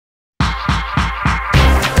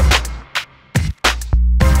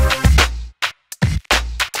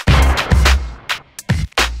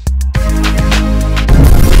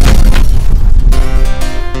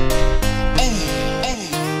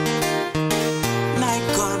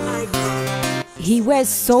He wears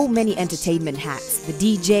so many entertainment hats: the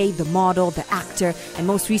DJ, the model, the actor, and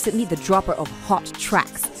most recently the dropper of hot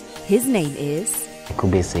tracks. His name is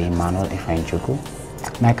Njuki.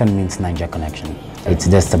 Njuki means Niger connection. It's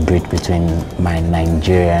just a bridge between my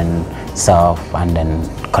Nigerian self and then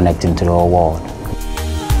connecting to the whole world.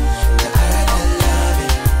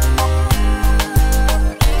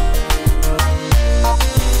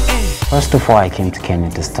 First of all, I came to Kenya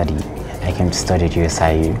to study. I came to study at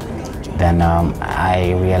USIU. Then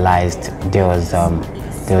I realized there was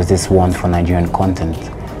this want for Nigerian content,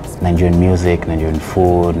 Nigerian music, Nigerian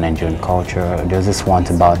food, Nigerian culture. There was this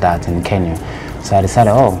want about that in Kenya. So I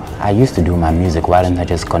decided, oh, I used to do my music, why don't I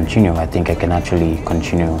just continue? I think I can actually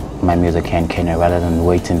continue my music here in Kenya rather than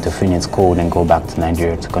waiting to finish school and go back to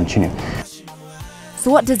Nigeria to continue.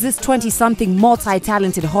 So what does this 20-something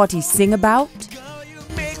multi-talented hottie sing about?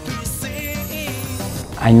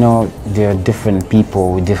 I know there are different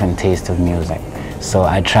people with different tastes of music, so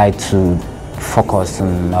I try to focus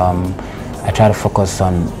on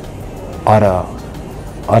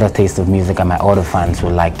other tastes of music and my other fans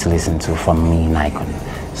would like to listen to from me, Nikon.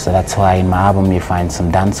 So that's why in my album you find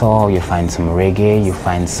some dancehall, you find some reggae, you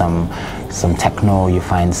find some techno, you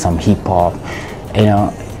find some hip hop. You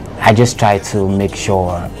know, I just try to make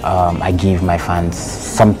sure I give my fans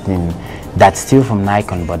something that's still from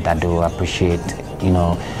Nikon, but that they will appreciate, you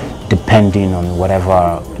know, depending on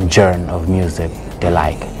whatever genre of music they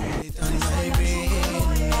like.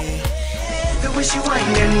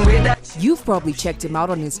 You've probably checked him out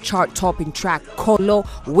on his chart-topping track Kolo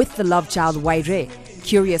with the love child Waire.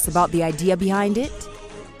 Curious about the idea behind it?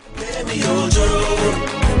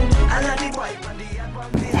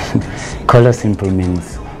 Kolo simply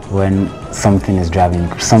means when something that's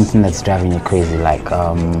driving you crazy, like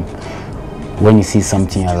when you see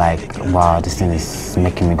something you're like, wow, this thing is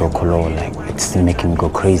making me go kolo, like it's making me go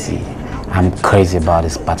crazy. I'm crazy about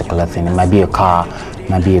this particular thing. It might be a car, it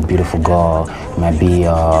might be a beautiful girl, it might be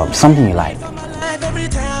something you like.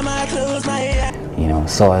 You know,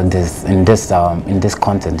 so in this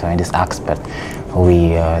content or in this aspect,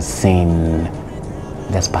 we are seeing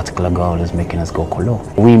this particular girl is making us go kolo.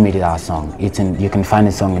 We made it our song. You can find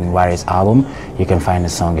the song in Waire's album, you can find the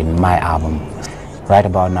song in my album. Right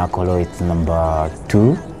about now, Kolo is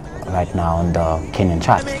 #2 right now on the Kenyan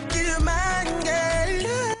chart.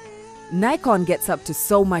 Nikon gets up to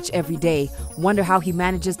so much every day. Wonder how he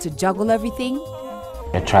manages to juggle everything?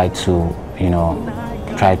 I try to,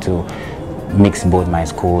 mix both my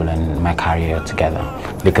school and my career together,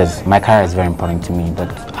 because my career is very important to me, but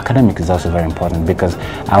academic is also very important, because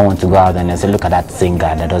I want to go out and say, look at that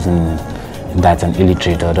singer that's an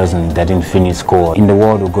illiterate that didn't finish school. In the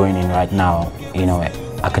world we're going in right now, you know,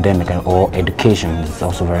 academic or education is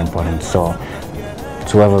also very important. So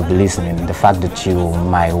to whoever be listening, the fact that you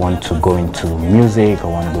might want to go into music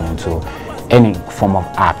or want to go into any form of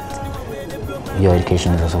art, your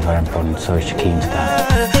education is also very important, so you should key into that.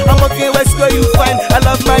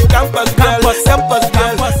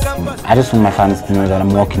 I just want my fans to know that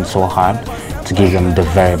I'm working so hard to give them the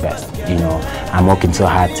very best. You know, I'm working so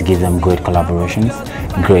hard to give them great collaborations,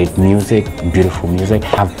 great music, beautiful music.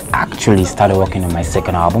 I've actually started working on my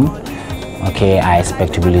second album. Okay, I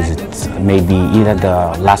expect to release it maybe either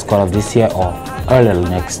the last quarter of this year or early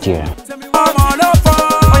next year.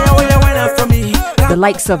 The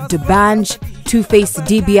likes of D'banj, Two-Face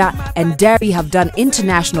Dibia and Derry have done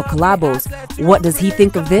international collabos. What does he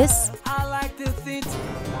think of this?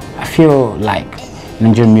 I feel like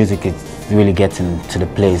Nigerian music is really getting to the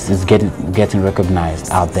place, it's getting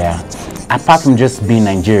recognized out there. Apart from just being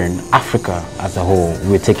Nigerian, Africa as a whole,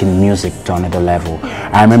 we're taking music to another level.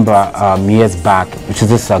 I remember years back, which is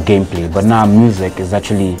just a gameplay, but now music has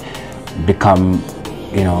actually become,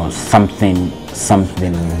 you know, something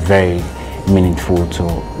very meaningful to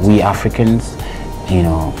we Africans, you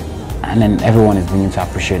know, and then everyone is beginning to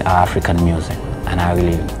appreciate our African music, and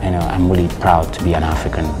I'm really proud to be an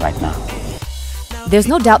African right now. There's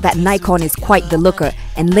no doubt that Nikon is quite the looker.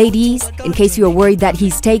 And ladies, in case you are worried that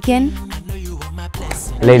he's taken,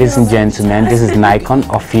 ladies and gentlemen, this is Nikon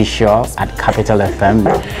official at Capital FM.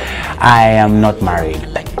 I am not married.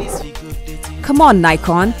 Come on,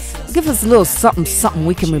 Nikon, give us a little something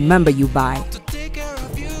we can remember you by.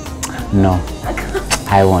 No,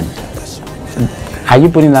 I won't. Are you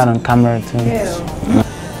putting that on camera too? Yeah.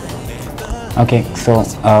 Okay, so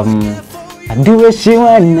I do what she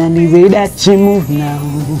want and the way that she move now,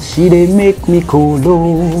 she dey make me cold.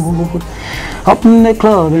 Up in the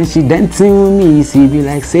club and she dancing with me, she be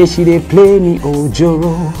like say she dey play me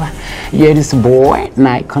Ojoro. Yeah, this boy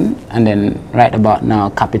Nikon, and then right about now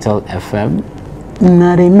Capital FM.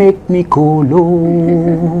 Now they make me cold.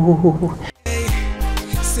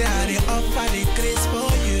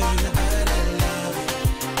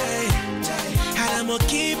 I'ma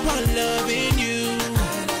keep on loving you.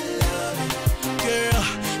 Girl,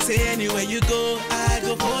 say anywhere you go,